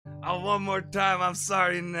Oh, one more time, I'm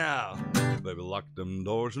sorry now. Baby, lock them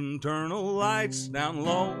doors and turn the lights down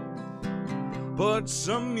low. Put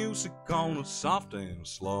some music on, soft and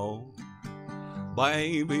slow.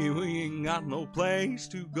 Baby, we ain't got no place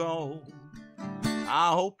to go.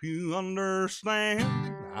 I hope you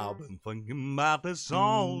understand. I've been thinking about this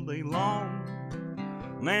all day long.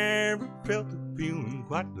 Never felt a feeling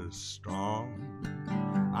quite this strong.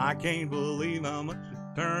 I can't believe how much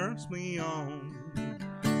it turns me on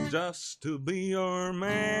just to be your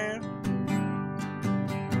man.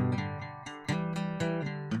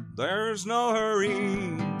 There's no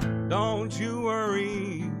hurry, don't you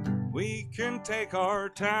worry. We can take our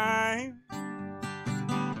time.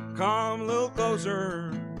 Come a little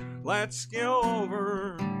closer, let's go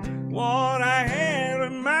over what I had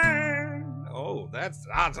in mind. Oh, that's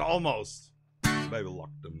almost. Baby,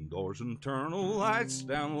 lock them doors and turn the lights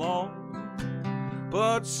down low.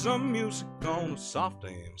 Put some music on, soft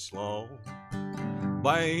and slow.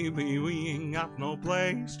 Baby, we ain't got no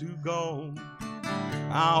place to go.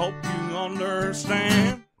 I hope you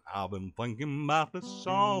understand. I've been thinking about this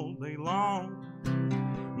all day long.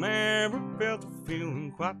 Never felt a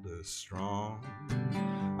feeling quite this strong.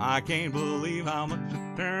 I can't believe how much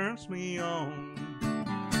it turns me on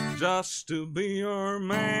just to be your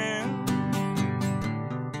man.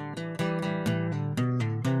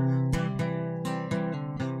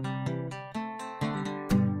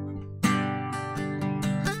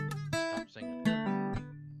 Stop singing.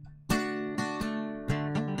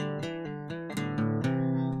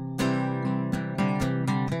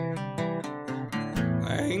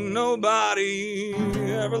 Ain't nobody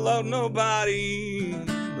ever loved nobody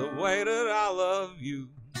the way that I love you.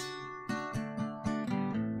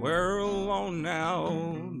 We're alone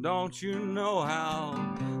now, don't you know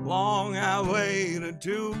how long I waited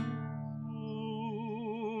to?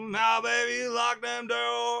 Now, baby, lock them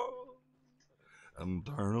doors and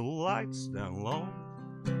turn the lights down low.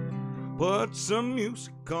 Put some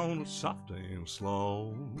music on, soft and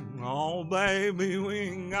slow. Oh, baby, we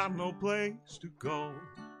ain't got no place to go.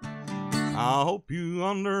 I hope you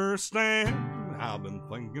understand. I've been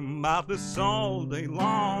thinking about this all day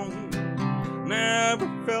long. Never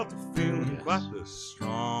felt a feeling quite this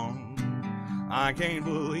strong. I can't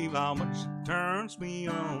believe how much it turns me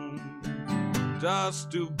on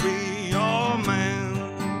just to be your man.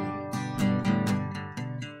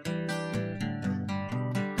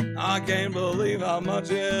 I can't believe how much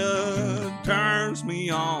it turns me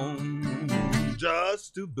on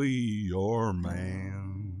just to be your man.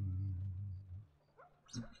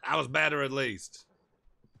 I was better at least.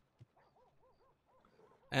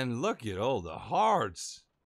 And look at all the hearts.